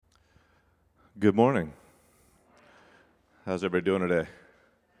Good morning. How's everybody doing today?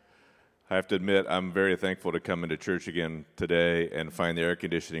 I have to admit, I'm very thankful to come into church again today and find the air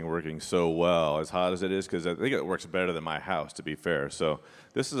conditioning working so well, as hot as it is, because I think it works better than my house, to be fair. So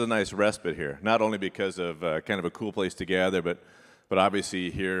this is a nice respite here, not only because of kind of a cool place to gather, but obviously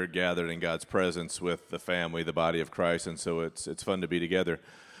here gathered in God's presence with the family, the body of Christ, and so it's fun to be together.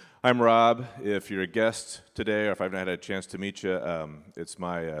 I'm Rob. If you're a guest today, or if I've not had a chance to meet you, it's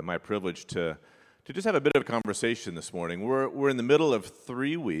my privilege to just have a bit of a conversation this morning. We're in the middle of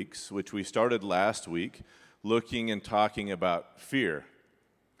 3 weeks, which we started last week, looking and talking about fear.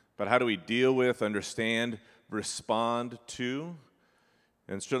 But how do we deal with, understand, respond to?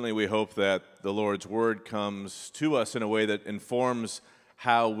 And certainly we hope that the Lord's Word comes to us in a way that informs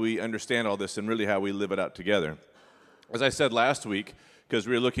how we understand all this and really how we live it out together. As I said last week, because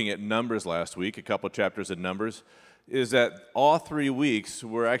we were looking at Numbers last week, a couple chapters of Numbers, is that all 3 weeks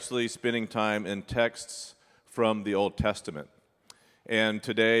we're actually spending time in texts from the Old Testament. And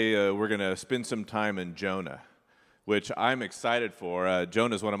today we're going to spend some time in Jonah, which I'm excited for.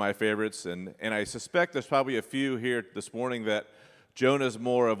 Jonah is one of my favorites, and I suspect there's probably a few here this morning that Jonah's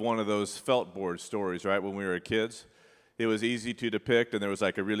more of one of those felt board stories, right, when we were kids. It was easy to depict, and there was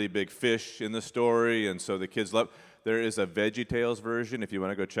like a really big fish in the story, and so the kids loved. There is a VeggieTales version if you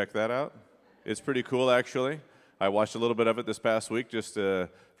want to go check that out. It's pretty cool, actually. I watched a little bit of it this past week, just from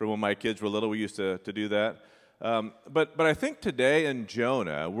when my kids were little. We used to do that. But I think today in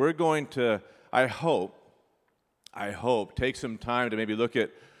Jonah, we're going to, I hope, take some time to maybe look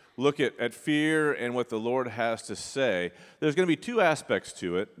at fear and what the Lord has to say. There's going to be two aspects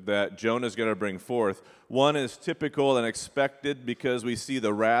to it that Jonah's going to bring forth. One is typical and expected because we see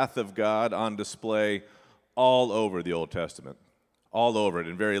the wrath of God on display all over the Old Testament, all over it,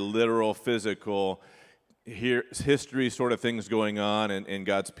 in very literal, physical history sort of things going on in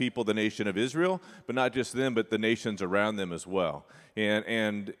God's people, the nation of Israel, but not just them, but the nations around them as well.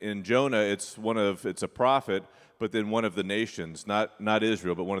 And in Jonah, it's a prophet, but then one of the nations, not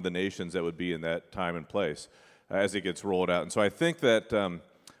Israel, but one of the nations that would be in that time and place as it gets rolled out. And so I think that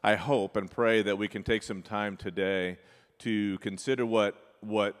I hope and pray that we can take some time today to consider what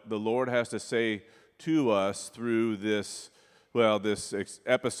the Lord has to say to us through this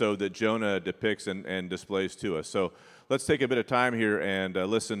episode that Jonah depicts and displays to us. So let's take a bit of time here and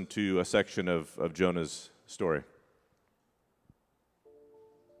listen to a section of Jonah's story.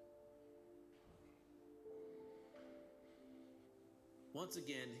 Once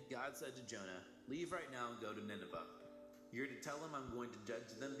again, God said to Jonah, "Leave right now and go to Nineveh. You're to tell them I'm going to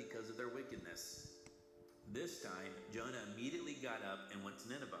judge them because of their wickedness." This time, Jonah immediately got up and went to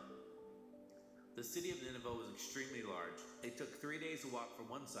Nineveh. The city of Nineveh was extremely large. It took 3 days to walk from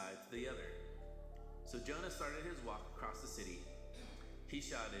one side to the other. So Jonah started his walk across the city. He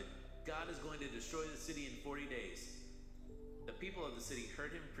shouted, "God is going to destroy the city in 40 days. The people of the city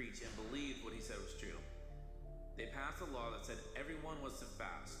heard him preach and believed what he said was true. They passed a law that said everyone was to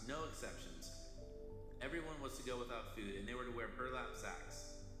fast, no exceptions. Everyone was to go without food, and they were to wear burlap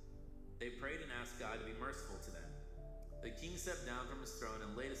sacks. They prayed and asked God to be merciful to them. The king stepped down from his throne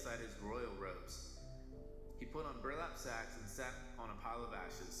and laid aside his royal robes. He put on burlap sacks and sat on a pile of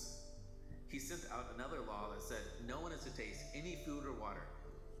ashes. He sent out another law that said no one is to taste any food or water.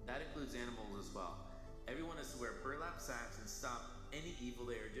 That includes animals as well. Everyone is to wear burlap sacks and stop any evil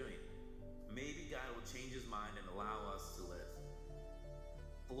they are doing. Maybe God will change his mind and allow us to live."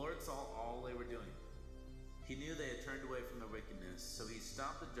 The Lord saw all they were doing. He knew they had turned away from their wickedness, so he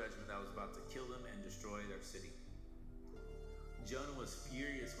stopped the judgment that was about to kill them and destroy their city. Jonah was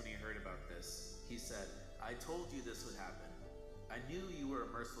furious when he heard about this. He said, "I told you this would happen. I knew you were a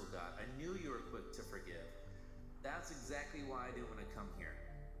merciful God. I knew you were quick to forgive. That's exactly why I didn't want to come here.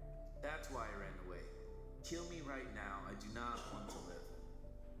 That's why I ran away. Kill me right now. I do not want to live."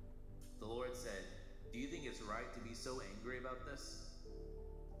 The Lord said, "Do you think it's right to be so angry about this?"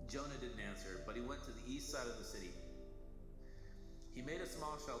 Jonah didn't answer, but he went to the east side of the city. He made a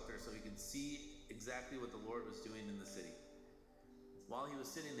small shelter so he could see exactly what the Lord was doing in the city. While he was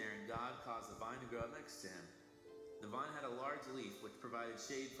sitting there, God caused the vine to grow up next to him. The vine had a large leaf which provided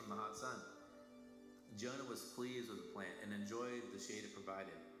shade from the hot sun. Jonah was pleased with the plant and enjoyed the shade it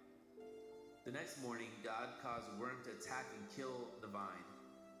provided. The next morning, God caused a worm to attack and kill the vine.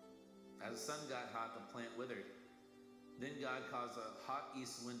 As the sun got hot, the plant withered. Then God caused a hot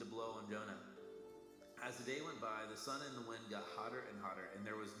east wind to blow on Jonah. As the day went by, the sun and the wind got hotter and hotter, and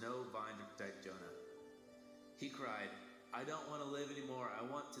there was no vine to protect Jonah. He cried, "I don't want to live anymore. I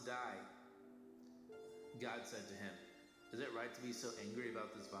want to die." God said to him, "Is it right to be so angry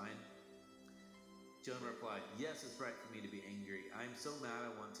about this vine?" Jonah replied, "Yes, it's right for me to be angry. I am so mad I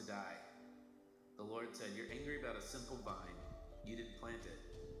want to die." Lord said, "You're angry about a simple vine. You didn't plant it.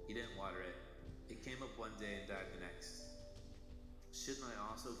 You didn't water it. It came up one day and died the next. Shouldn't I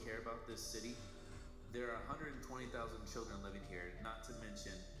also care about this city? There are 120,000 children living here, not to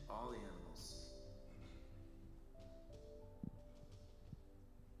mention all the animals."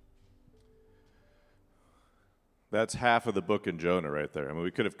 That's half of the book in Jonah right there. I mean,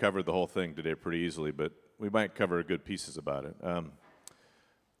 we could have covered the whole thing today pretty easily, but we might cover good pieces about it.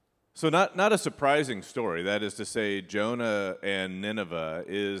 So not a surprising story. That is to say, Jonah and Nineveh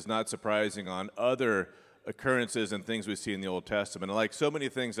is not surprising on other occurrences and things we see in the Old Testament. And like so many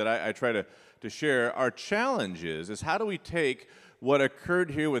things that I try to share, our challenge is how do we take what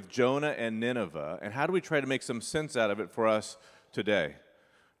occurred here with Jonah and Nineveh, and how do we try to make some sense out of it for us today?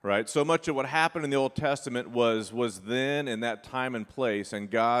 Right? So much of what happened in the Old Testament was then in that time and place,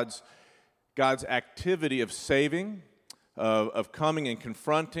 and God's activity of saving, of coming and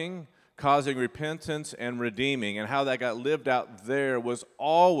confronting, causing repentance and redeeming, and how that got lived out there was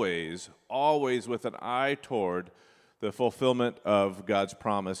always with an eye toward the fulfillment of God's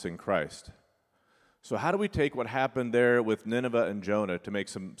promise in Christ. So how do we take what happened there with Nineveh and Jonah to make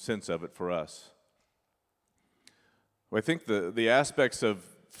some sense of it for us? Well, I think the aspects of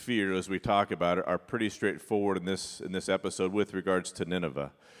fear, as we talk about it, are pretty straightforward in this episode with regards to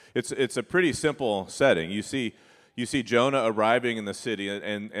Nineveh. It's a pretty simple setting. You see Jonah arriving in the city,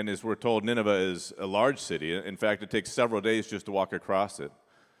 and as we're told, Nineveh is a large city. In fact, it takes several days just to walk across it.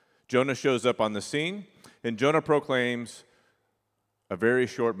 Jonah shows up on the scene, and Jonah proclaims a very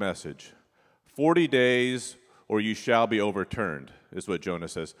short message. 40 days or you shall be overturned, is what Jonah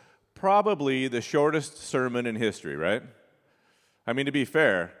says. Probably the shortest sermon in history, right? I mean, to be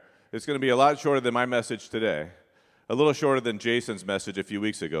fair, it's going to be a lot shorter than my message today. A little shorter than Jason's message a few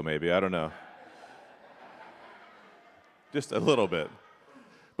weeks ago, maybe. I don't know. Just a little bit.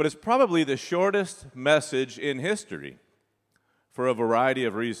 But it's probably the shortest message in history for a variety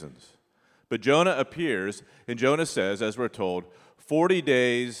of reasons. But Jonah appears, and Jonah says, as we're told, 40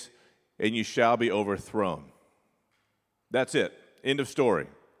 days and you shall be overthrown. That's it. End of story.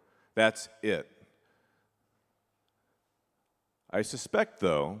 That's it. I suspect,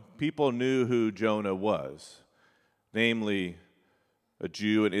 though, people knew who Jonah was, namely a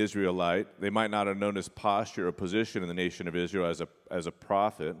Jew, an Israelite. They might not have known his posture or position in the nation of Israel as a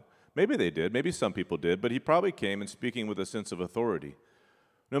prophet. Maybe they did. Maybe some people did. But he probably came and speaking with a sense of authority.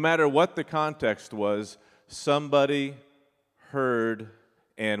 No matter what the context was, somebody heard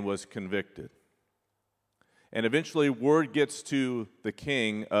and was convicted. And eventually word gets to the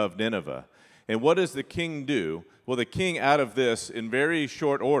king of Nineveh. And what does the king do? Well, the king, out of this, in very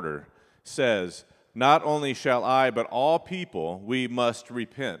short order, says, "Not only shall I, but all people, we must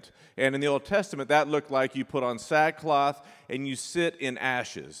repent." And in the Old Testament, that looked like you put on sackcloth and you sit in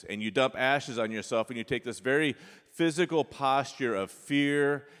ashes, and you dump ashes on yourself, and you take this very physical posture of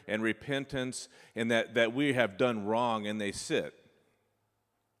fear and repentance, and that we have done wrong, and they sit.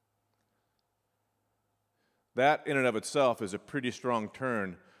 That, in and of itself, is a pretty strong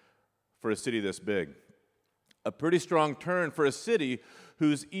turn for a city this big. A pretty strong turn for a city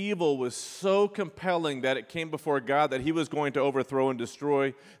whose evil was so compelling that it came before God that he was going to overthrow and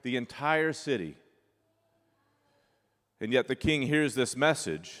destroy the entire city. And yet the king hears this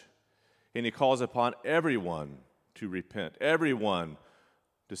message, and he calls upon everyone to repent, everyone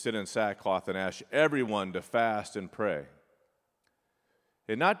to sit in sackcloth and ash, everyone to fast and pray.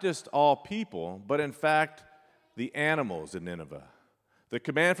 And not just all people, but in fact, the animals in Nineveh. The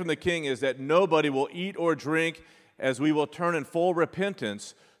command from the king is that nobody will eat or drink as we will turn in full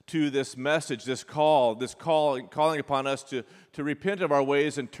repentance to this message, this calling upon us to repent of our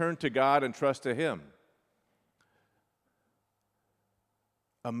ways and turn to God and trust to him.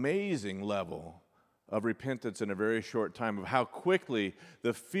 Amazing level of repentance in a very short time, of how quickly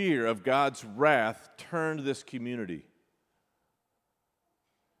the fear of God's wrath turned this community.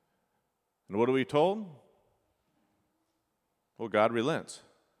 And what are we told? Well, God relents.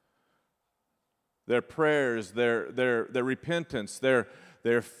 Their prayers, their repentance, their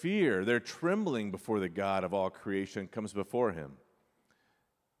fear, their trembling before the God of all creation comes before him.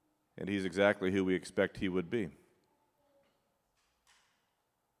 And he's exactly who we expect he would be.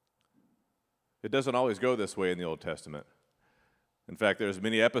 It doesn't always go this way in the Old Testament. In fact, there's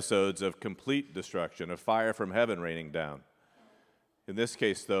many episodes of complete destruction, of fire from heaven raining down. In this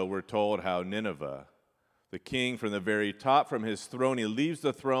case, though, we're told how Nineveh, the king from the very top from his throne, he leaves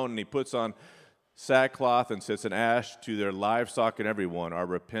the throne and he puts on sackcloth and sits in ash to their livestock, and everyone are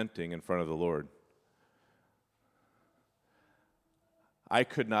repenting in front of the Lord. I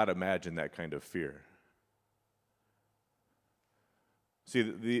could not imagine that kind of fear.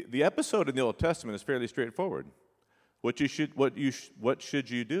 See, the episode in the Old Testament is fairly straightforward. What should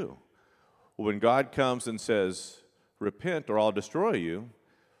you do? When God comes and says, repent or I'll destroy you,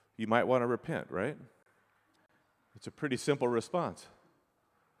 you might want to repent, right? It's a pretty simple response.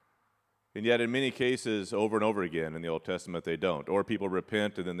 And yet, in many cases, over and over again in the Old Testament, they don't. Or people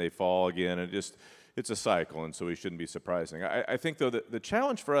repent and then they fall again, and it's a cycle, and so we shouldn't be surprising. I think, though, that the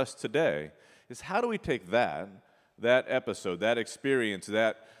challenge for us today is how do we take that episode, that experience,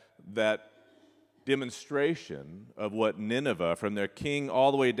 that demonstration of what Nineveh, from their king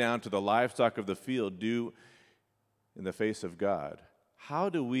all the way down to the livestock of the field, do in the face of God. How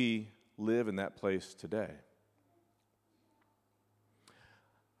do we live in that place today?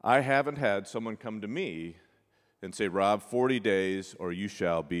 I haven't had someone come to me and say, Rob, 40 days or you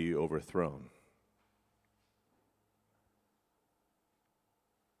shall be overthrown.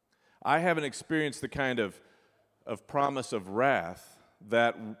 I haven't experienced the kind of promise of wrath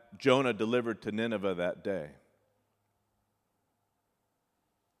that Jonah delivered to Nineveh that day.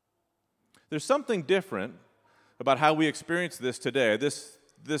 There's something different about how we experience this today,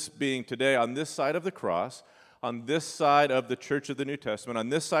 this being today on this side of the cross, on this side of the church of the New Testament, on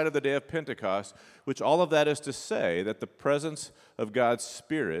this side of the day of Pentecost, which all of that is to say that the presence of God's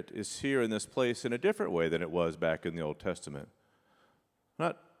Spirit is here in this place in a different way than it was back in the Old Testament.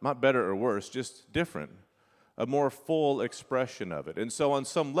 Not better or worse, just different, a more full expression of it. And so on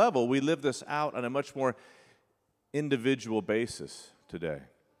some level, we live this out on a much more individual basis today.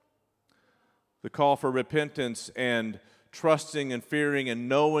 The call for repentance and trusting and fearing and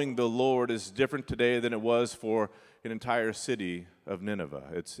knowing the Lord is different today than it was for an entire city of Nineveh.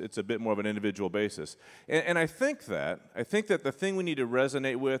 It's a bit more of an individual basis. And I think that the thing we need to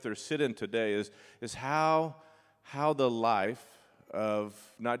resonate with or sit in today is how the life of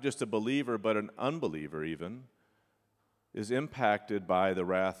not just a believer but an unbeliever even is impacted by the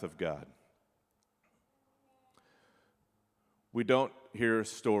wrath of God. We don't hear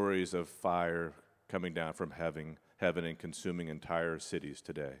stories of fire coming down from heaven and consuming entire cities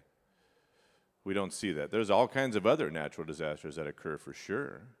today. We don't see that. There's all kinds of other natural disasters that occur for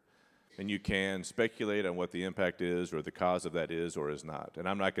sure, and you can speculate on what the impact is or the cause of that is or is not, and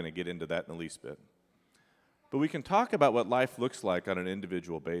I'm not going to get into that in the least bit. But we can talk about what life looks like on an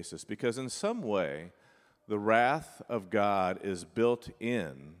individual basis, because in some way, the wrath of God is built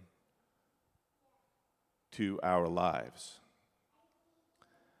in to our lives.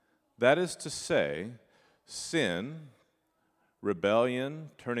 That is to say, sin,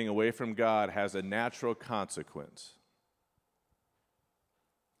 rebellion, turning away from God has a natural consequence.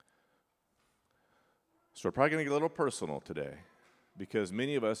 So we're probably going to get a little personal today, because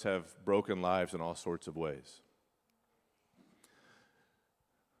many of us have broken lives in all sorts of ways.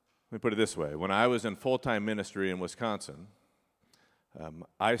 Let me put it this way. When I was in full-time ministry in Wisconsin,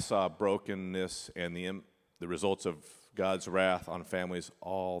 I saw brokenness and the results of God's wrath on families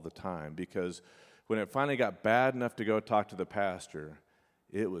all the time, because when it finally got bad enough to go talk to the pastor,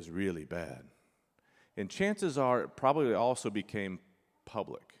 it was really bad. And chances are it probably also became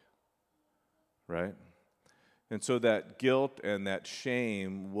public, right? And so that guilt and that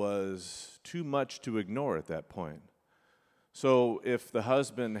shame was too much to ignore at that point. So if the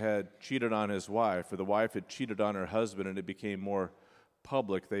husband had cheated on his wife, or the wife had cheated on her husband and it became more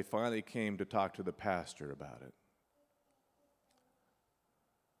public, they finally came to talk to the pastor about it.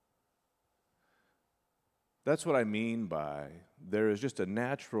 That's what I mean by there is just a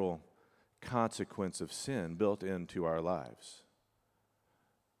natural consequence of sin built into our lives.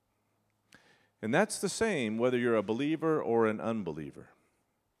 And that's the same whether you're a believer or an unbeliever.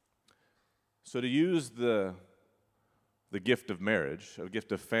 So to use the gift of marriage, a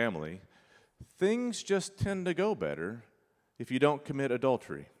gift of family, things just tend to go better if you don't commit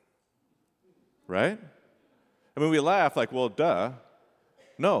adultery. Right? I mean, we laugh like, well, duh.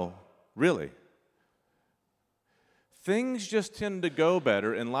 No, really. Things just tend to go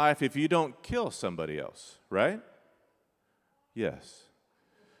better in life if you don't kill somebody else, right? Yes.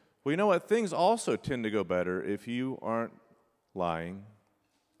 Well, you know what? Things also tend to go better if you aren't lying.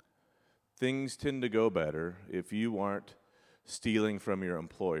 Things tend to go better if you aren't stealing from your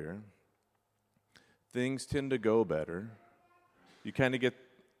employer. Things tend to go better. You kind of get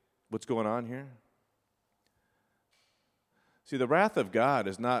what's going on here? See, the wrath of God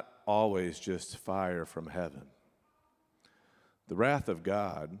is not always just fire from heaven. The wrath of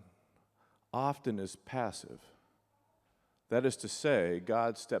God often is passive. That is to say,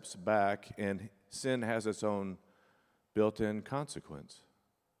 God steps back and sin has its own built-in consequence.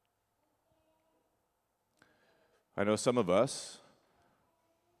 I know some of us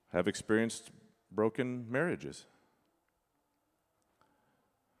have experienced broken marriages.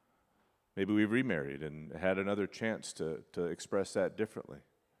 Maybe we've remarried and had another chance to express that differently.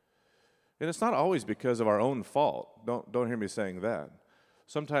 And it's not always because of our own fault. Don't hear me saying that.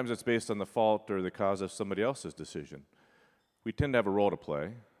 Sometimes it's based on the fault or the cause of somebody else's decision. We tend to have a role to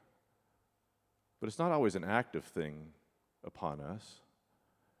play, but it's not always an active thing upon us,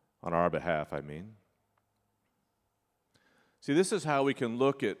 on our behalf, I mean. See, this is how we can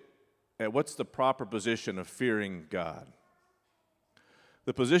look at what's the proper position of fearing God.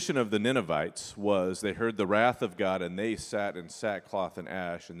 The position of the Ninevites was they heard the wrath of God and they sat in sackcloth and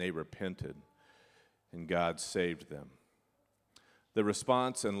ash and they repented and God saved them. The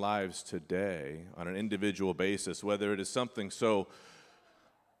response in lives today on an individual basis, whether it is something so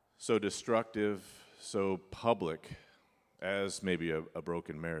destructive, so public as maybe a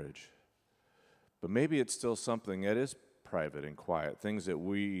broken marriage, but maybe it's still something that is private and quiet, things that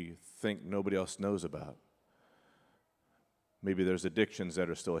we think nobody else knows about. Maybe there's addictions that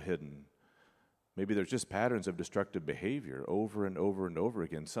are still hidden. Maybe there's just patterns of destructive behavior over and over and over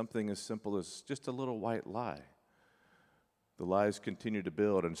again. Something as simple as just a little white lie. The lies continue to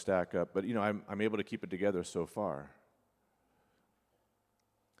build and stack up, but I'm able to keep it together so far.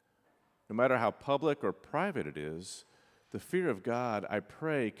 No matter how public or private it is, the fear of God, I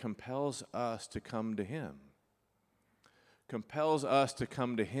pray, compels us to come to Him. Compels us to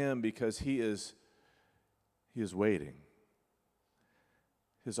come to Him because He is waiting.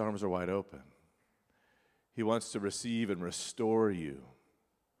 His arms are wide open. He wants to receive and restore you.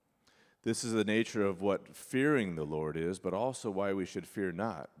 This is the nature of what fearing the Lord is, but also why we should fear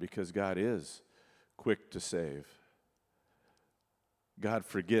not, because God is quick to save. God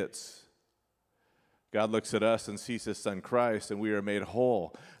forgets. God looks at us and sees His Son Christ, and we are made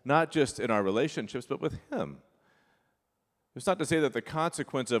whole, not just in our relationships, but with Him. It's not to say that the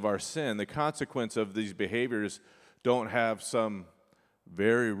consequence of our sin, the consequence of these behaviors don't have some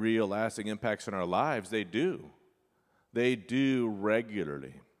very real, lasting impacts on our lives. They do. They do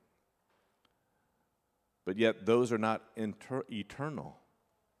regularly. But yet, those are not eternal.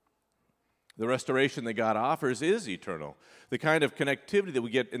 The restoration that God offers is eternal. The kind of connectivity that we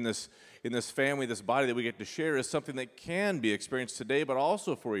get in this family, this body that we get to share is something that can be experienced today, but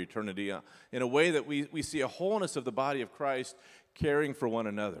also for eternity, in a way that we see a wholeness of the body of Christ caring for one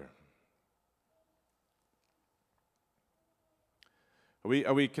another.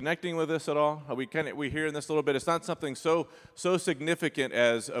 Are we connecting with this at all? Are we hearing this a little bit? It's not something so significant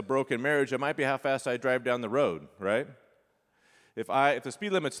as a broken marriage. It might be how fast I drive down the road, right? If the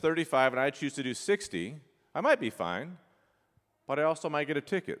speed limit's 35 and I choose to do 60, I might be fine, but I also might get a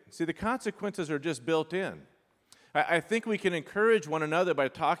ticket. See, the consequences are just built in. I think we can encourage one another by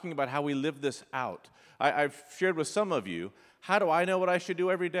talking about how we live this out. I've shared with some of you, how do I know what I should do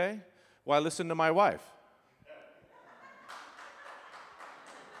every day? Well, I listen to my wife.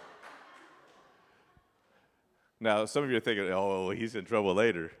 Now, some of you are thinking, oh, he's in trouble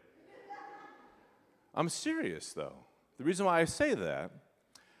later. I'm serious, though. The reason why I say that,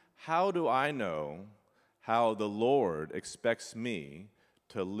 how do I know how the Lord expects me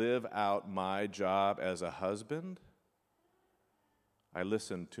to live out my job as a husband? I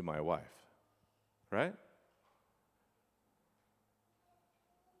listen to my wife, right?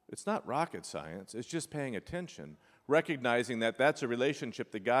 It's not rocket science. It's just paying attention, recognizing that that's a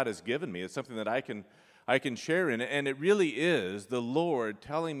relationship that God has given me. It's something that I can share in it, and it really is the Lord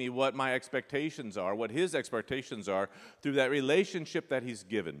telling me what my expectations are, what His expectations are through that relationship that He's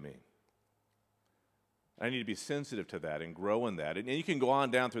given me. I need to be sensitive to that and grow in that. And you can go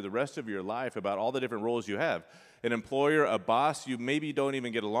on down through the rest of your life about all the different roles you have. An employer, a boss you maybe don't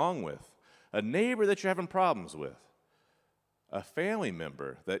even get along with, a neighbor that you're having problems with, a family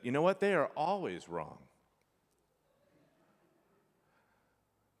member that, you know what, they are always wrong.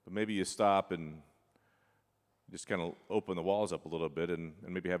 But maybe you stop and just kind of open the walls up a little bit and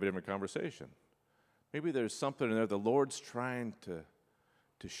maybe have a different conversation. Maybe there's something in there the Lord's trying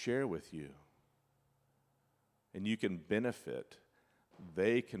to share with you. And you can benefit.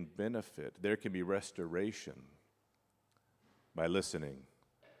 They can benefit. There can be restoration by listening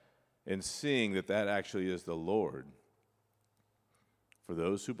and seeing that actually is the Lord. For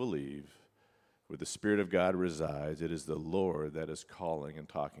those who believe, where the Spirit of God resides, it is the Lord that is calling and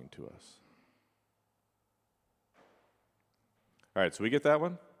talking to us. All right, so we get that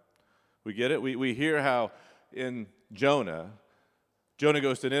one? We get it? We hear how in Jonah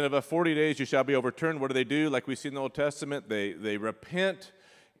goes to Nineveh, 40 days you shall be overturned. What do? Like we see in the Old Testament, they repent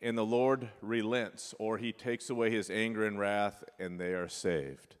and the Lord relents, or He takes away His anger and wrath and they are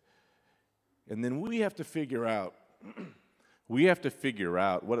saved. And then we have to figure out, We have to figure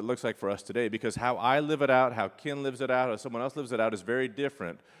out what it looks like for us today, because how I live it out, how Ken lives it out, how someone else lives it out is very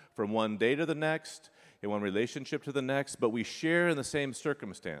different from one day to the next, in one relationship to the next, but we share in the same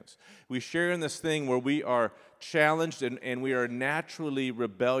circumstance. We share in this thing where we are challenged and we are naturally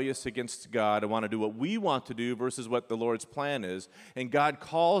rebellious against God and want to do what we want to do versus what the Lord's plan is. And God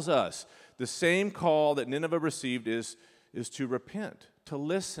calls us. The same call that Nineveh received is to repent, to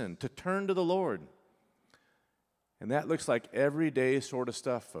listen, to turn to the Lord. And that looks like everyday sort of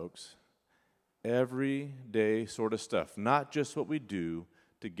stuff, folks. Everyday sort of stuff. Not just what we do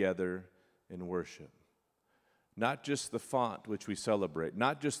together in worship. Not just the font which we celebrate,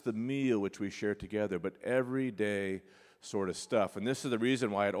 not just the meal which we share together, but everyday sort of stuff. And this is the reason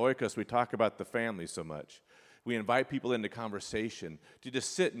why at Oikos we talk about the family so much. We invite people into conversation to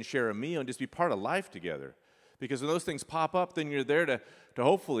just sit and share a meal and just be part of life together. Because when those things pop up, then you're there to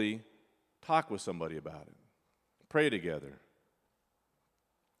hopefully talk with somebody about it. Pray together.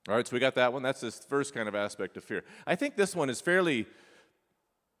 All right, so we got that one. That's this first kind of aspect of fear. I think this one is fairly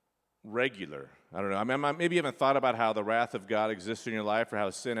regular. I don't know. I mean, maybe you haven't thought about how the wrath of God exists in your life or how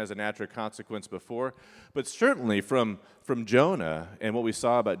sin has a natural consequence before. But certainly from Jonah and what we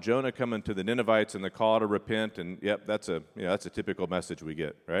saw about Jonah coming to the Ninevites and the call to repent, and yep, that's a typical message we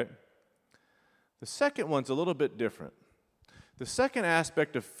get, right? The second one's a little bit different. The second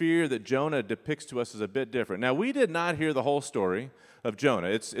aspect of fear that Jonah depicts to us is a bit different. Now, we did not hear the whole story of Jonah.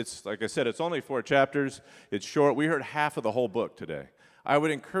 It's like I said, it's only 4 chapters. It's short. We heard half of the whole book today. I would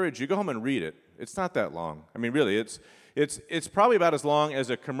encourage you, go home and read it. It's not that long. I mean, really, it's probably about as long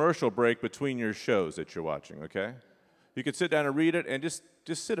as a commercial break between your shows that you're watching, okay? You could sit down and read it and just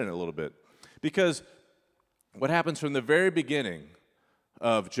sit in it a little bit. Because what happens from the very beginning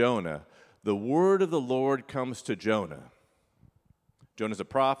of Jonah, the word of the Lord comes to Jonah. Jonah's a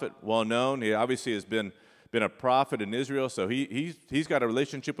prophet, well known. He obviously has been a prophet in Israel, so he's got a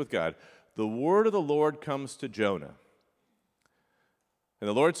relationship with God. The word of the Lord comes to Jonah. And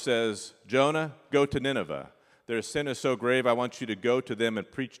the Lord says, Jonah, go to Nineveh. Their sin is so grave, I want you to go to them and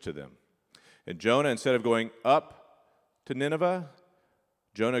preach to them. And Jonah, instead of going up to Nineveh,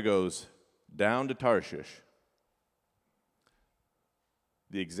 Jonah goes down to Tarshish.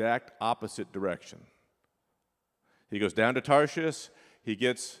 The exact opposite direction. He goes down to Tarshish. He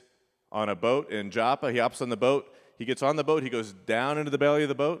gets on a boat in Joppa. He hops on the boat. He gets on the boat. He goes down into the belly of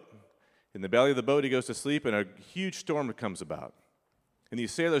the boat. In the belly of the boat, he goes to sleep, and a huge storm comes about. And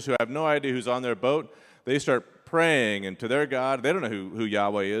these sailors who have no idea who's on their boat, they start praying, and to their God, they don't know who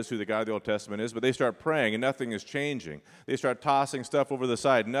Yahweh is, who the God of the Old Testament is, but they start praying, and nothing is changing. They start tossing stuff over the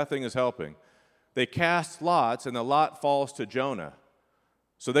side. Nothing is helping. They cast lots, and the lot falls to Jonah.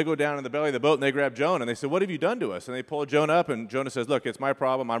 So they go down in the belly of the boat, and they grab Jonah, and they say, what have you done to us? And they pull Jonah up, and Jonah says, look, it's my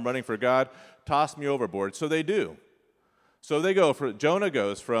problem. I'm running for God. Toss me overboard. So they do. So Jonah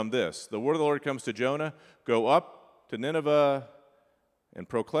goes from this. The word of the Lord comes to Jonah, go up to Nineveh and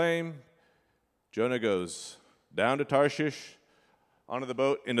proclaim. Jonah goes down to Tarshish, onto the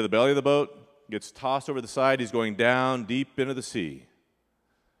boat, into the belly of the boat, gets tossed over the side. He's going down deep into the sea.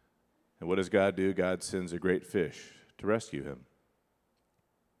 And what does God do? God sends a great fish to rescue him.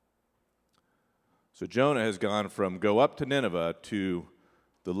 So Jonah has gone from go up to Nineveh to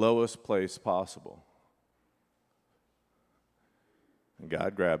the lowest place possible. And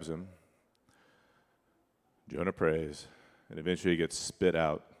God grabs him. Jonah prays, and eventually he gets spit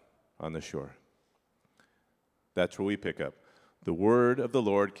out on the shore. That's where we pick up. The word of the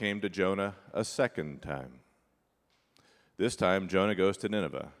Lord came to Jonah a second time. This time, Jonah goes to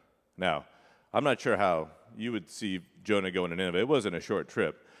Nineveh. Now, I'm not sure how you would see Jonah going to Nineveh. It wasn't a short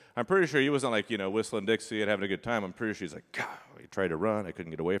trip. I'm pretty sure he wasn't like, whistling Dixie and having a good time. I'm pretty sure he's like, God, he tried to run. I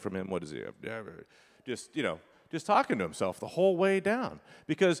couldn't get away from him. What does he have? Just talking to himself the whole way down.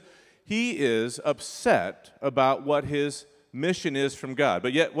 Because he is upset about what his mission is from God.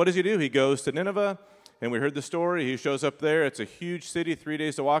 But yet, what does he do? He goes to Nineveh, and we heard the story. He shows up there. It's a huge city, 3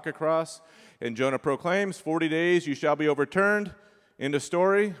 days to walk across. And Jonah proclaims, 40 days you shall be overturned. End of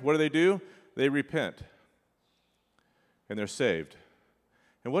story. What do? They repent. And they're saved.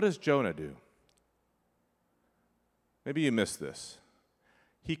 And what does Jonah do? Maybe you missed this.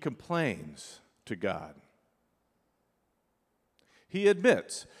 He complains to God. He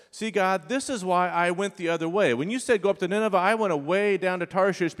admits, see, God, this is why I went the other way. When you said go up to Nineveh, I went away down to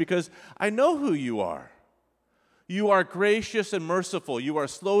Tarshish because I know who you are. You are gracious and merciful. You are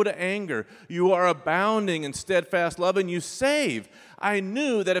slow to anger. You are abounding in steadfast love, and you save. I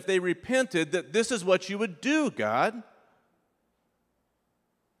knew that if they repented, that this is what you would do, God.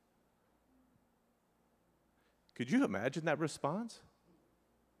 Could you imagine that response?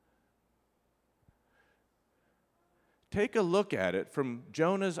 take a look at it from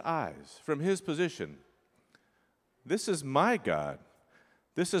Jonah's eyes, from his position. This is my God.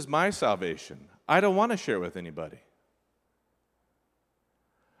 This is my salvation. I don't want to share it with anybody.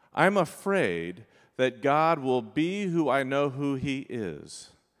 I'm afraid that God will be who I know who He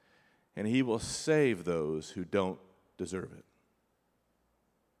is, and He will save those who don't deserve it.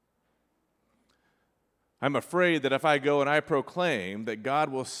 I'm afraid that if I go and I proclaim that God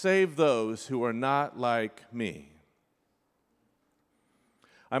will save those who are not like me.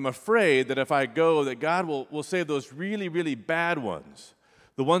 I'm afraid that if I go, that God will save those really, really bad ones,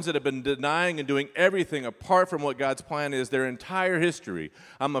 the ones that have been denying and doing everything apart from what God's plan is their entire history.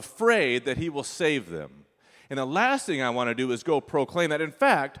 I'm afraid that He will save them. And the last thing I want to do is go proclaim that. In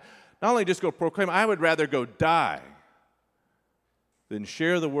fact, not only just go proclaim, I would rather go die than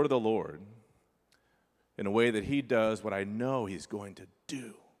share the word of the Lord in a way that He does what I know He's going to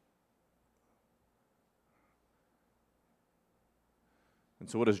do. And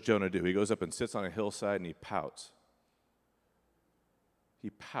so what does Jonah do? He goes up and sits on a hillside and he pouts.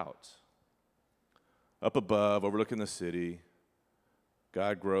 He pouts. Up above, overlooking the city,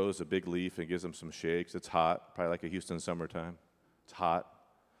 God grows a big leaf and gives him some shakes. It's hot, probably like a Houston summertime. It's hot.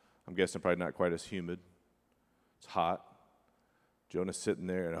 I'm guessing probably not quite as humid. It's hot. Jonah's sitting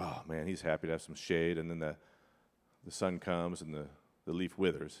there, and oh, man, he's happy to have some shade. And then the sun comes and the leaf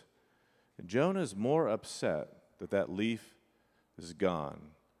withers. And Jonah's more upset that leaf is gone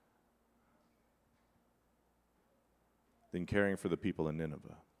than caring for the people in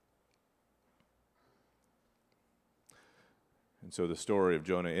Nineveh. And so the story of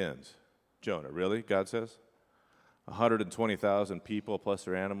Jonah ends. Jonah, really? God says? 120,000 people plus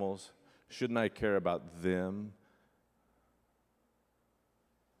their animals. Shouldn't I care about them?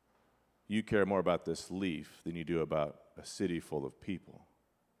 You care more about this leaf than you do about a city full of people.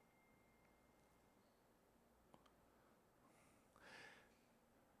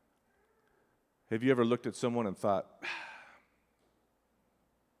 Have you ever looked at someone and thought,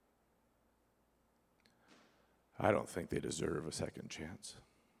 I don't think they deserve a second chance?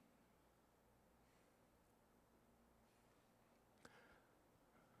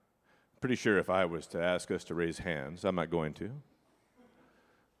 Pretty sure if I was to ask us to raise hands, I'm not going to.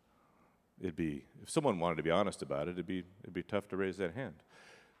 If someone wanted to be honest about it, it'd be tough to raise that hand.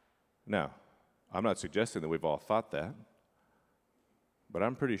 Now, I'm not suggesting that we've all thought that, but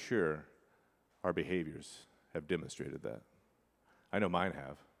I'm pretty sure our behaviors have demonstrated that. I know mine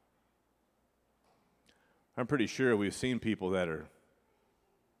have. I'm pretty sure we've seen people that are,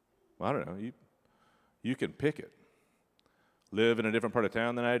 well, I don't know, you can pick it. Live in a different part of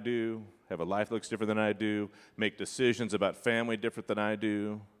town than I do, have a life that looks different than I do, make decisions about family different than I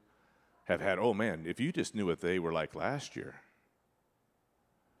do, have had, oh man, if you just knew what they were like last year.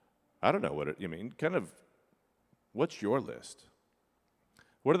 I don't know what you mean, kind of, what's your list?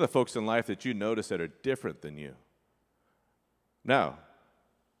 What are the folks in life that you notice that are different than you? Now,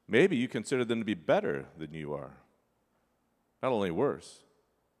 maybe you consider them to be better than you are, not only worse.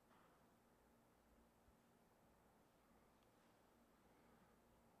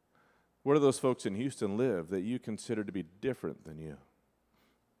 Where do those folks in Houston live that you consider to be different than you?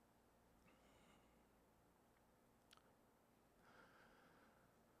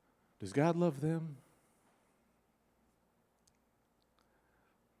 Does God love them?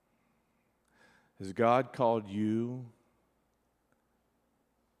 Has God called you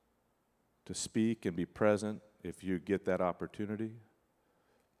to speak and be present if you get that opportunity?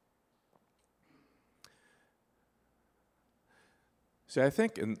 See, I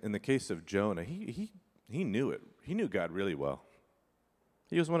think in the case of Jonah, he knew it. He knew God really well.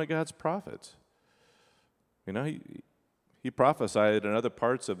 He was one of God's prophets. You know, he prophesied in other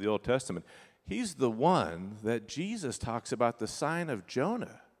parts of the Old Testament. He's the one that Jesus talks about the sign of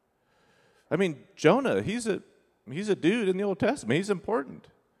Jonah. I mean, Jonah, he's a dude in the Old Testament. He's important.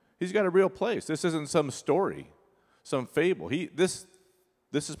 He's got a real place. This isn't some story, some fable. This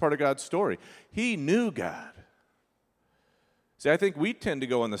is part of God's story. He knew God. See, I think we tend to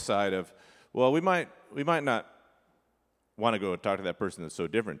go on the side of, well, we might not want to go and talk to that person that's so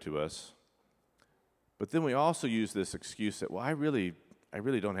different to us. But then we also use this excuse that, well, I really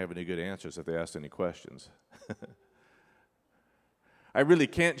don't have any good answers if they ask any questions. I really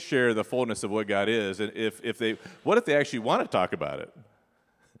can't share the fullness of what God is. And what if they actually want to talk about it?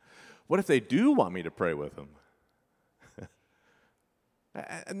 What if they do want me to pray with them?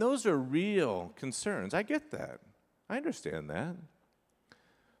 And those are real concerns. I get that. I understand that.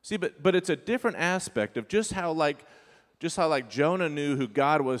 See, but it's a different aspect of just how Jonah knew who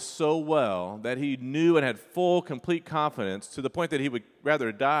God was so well that he knew and had full, complete confidence to the point that he would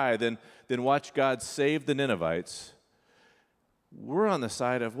rather die than watch God save the Ninevites. we're on the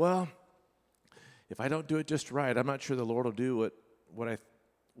side of, well, if I don't do it just right, I'm not sure the Lord will do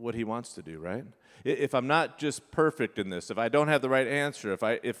what He wants to do, right? If I'm not just perfect in this, if I don't have the right answer,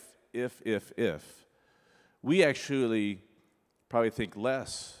 if, we actually probably think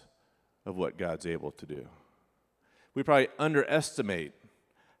less of what God's able to do. We probably underestimate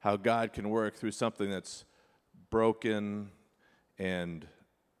how God can work through something that's broken and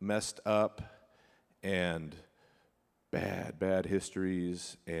messed up and bad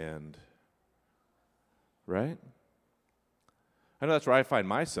histories and, right? I know that's where I find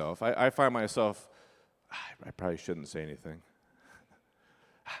myself. I find myself, I probably shouldn't say anything.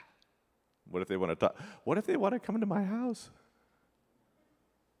 What if they want to talk? What if they want to come into my house?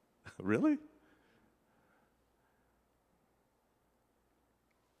 Really?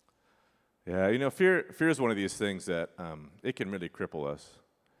 Yeah, fear is one of these things that it can really cripple us.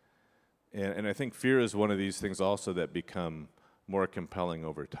 And I think fear is one of these things also that become more compelling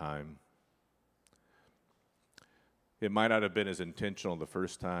over time. It might not have been as intentional the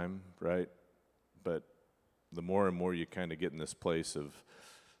first time, right? But the more and more you kind of get in this place of,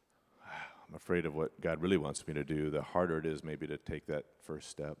 I'm afraid of what God really wants me to do, the harder it is maybe to take that first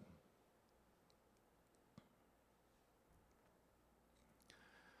step.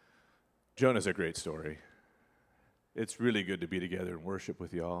 Jonah's a great story. It's really good to be together and worship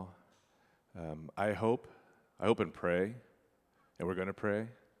with y'all. I hope and pray, and we're going to pray.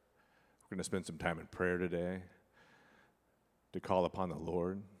 We're going to spend some time in prayer today to call upon the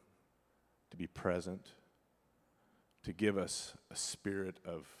Lord, to be present, to give us a spirit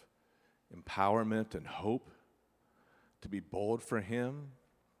of empowerment and hope, to be bold for Him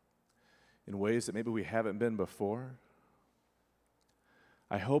in ways that maybe we haven't been before.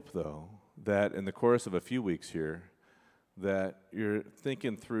 I hope, though, that in the course of a few weeks here, that you're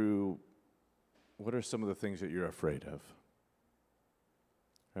thinking through what are some of the things that you're afraid of,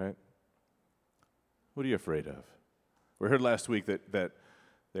 right? What are you afraid of? We heard last week that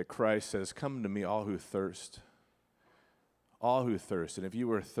Christ says, "Come to me, all who thirst." All who thirst. And if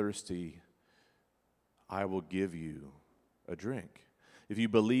you are thirsty, I will give you a drink. If you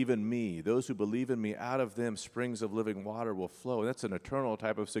believe in me, those who believe in me, out of them springs of living water will flow. And that's an eternal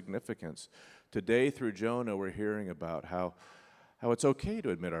type of significance. Today, through Jonah, we're hearing about how it's okay to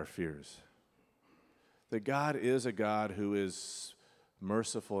admit our fears. That God is a God who is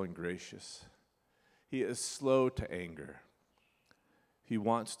merciful and gracious. He is slow to anger. He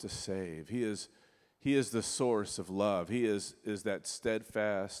wants to save. He is the source of love. He is that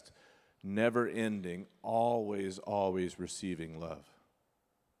steadfast, never-ending, always receiving love.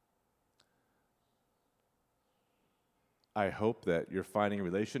 I hope that you're finding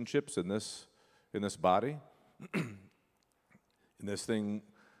relationships in this body, in this family,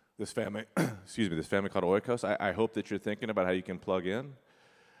 this family called Oikos. I hope that you're thinking about how you can plug in.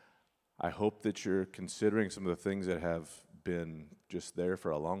 I hope that you're considering some of the things that have been just there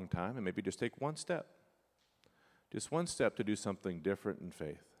for a long time, and maybe just take one step. Just one step to do something different in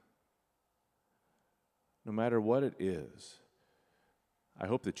faith. No matter what it is, I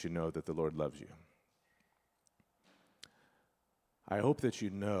hope that you know that the Lord loves you. I hope that you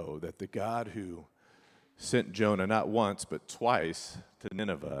know that the God who sent Jonah not once but twice to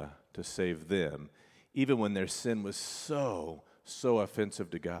Nineveh to save them, even when their sin was so offensive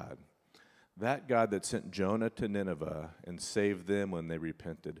to God, that God that sent Jonah to Nineveh and saved them when they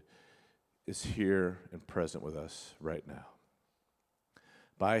repented is here and present with us right now.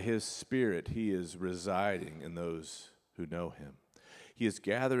 By His Spirit, He is residing in those who know Him. He is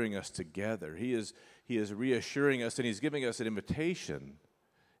gathering us together. He is reassuring us, and He's giving us an invitation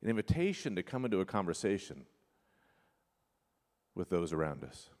to come into a conversation with those around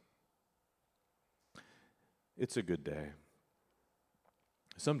us. It's a good day.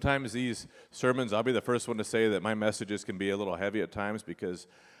 Sometimes these sermons, I'll be the first one to say that my messages can be a little heavy at times because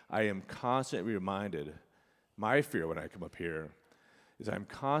I am constantly reminded, my fear when I come up here is I'm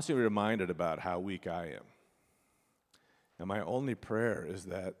constantly reminded about how weak I am. And my only prayer is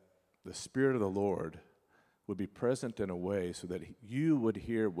that the Spirit of the Lord would be present in a way so that you would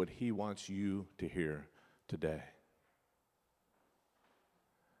hear what He wants you to hear today.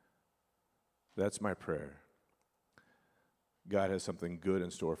 That's my prayer. God has something good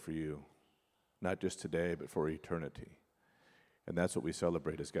in store for you, not just today, but for eternity. And that's what we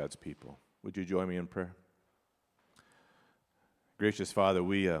celebrate as God's people. Would you join me in prayer? Gracious Father,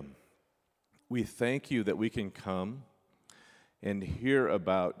 we thank you that we can come and hear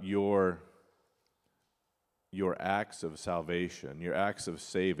about your acts of salvation, your acts of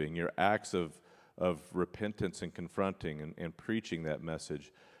saving, your acts of repentance and confronting and preaching that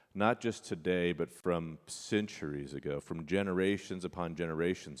message not just today, but from centuries ago, from generations upon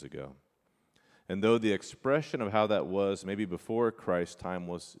generations ago. And though the expression of how that was maybe before Christ's time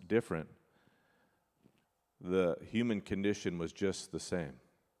was different, the human condition was just the same.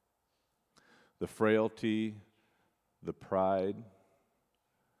 The frailty, the pride,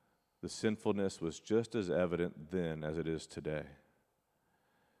 the sinfulness was just as evident then as it is today.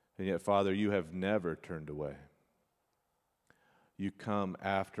 And yet, Father, you have never turned away. You come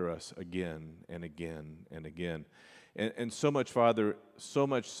after us again and again and again. And so much, Father, so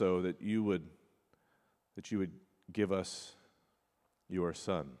much so that you would give us your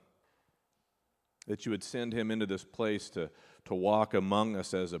Son. That you would send him into this place to walk among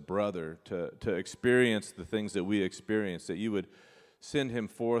us as a brother, to experience the things that we experience, that you would send him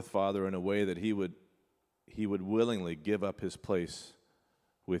forth, Father, in a way that he would willingly give up his place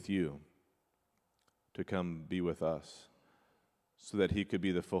with you to come be with us, so that he could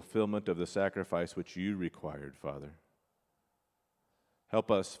be the fulfillment of the sacrifice which you required, Father. Help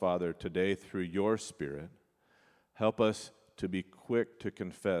us, Father, today through your Spirit. Help us to be quick to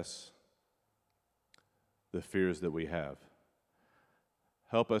confess the fears that we have.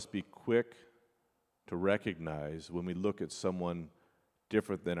 Help us be quick to recognize when we look at someone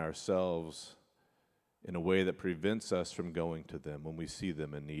different than ourselves in a way that prevents us from going to them when we see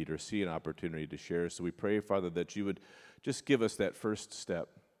them in need or see an opportunity to share. So we pray, Father, that you would just give us that first step,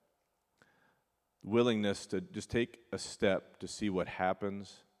 willingness to just take a step to see what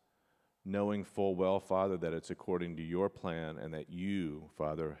happens, knowing full well, Father, that it's according to your plan and that you,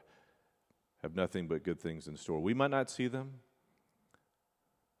 Father, have nothing but good things in store. We might not see them,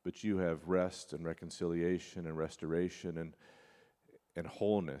 but you have rest and reconciliation and restoration and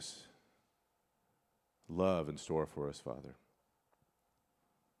wholeness, love in store for us, Father.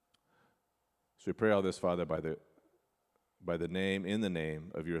 So we pray all this, Father, by the name, in the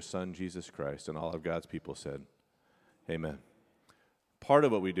name of your Son, Jesus Christ, and all of God's people said, amen. Part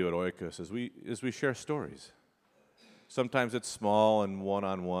of what we do at Oikos is we share stories. Sometimes it's small and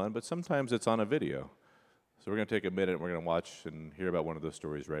one-on-one, but sometimes it's on a video. So we're going to take a minute and we're going to watch and hear about one of those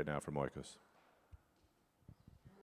stories right now from Oikos.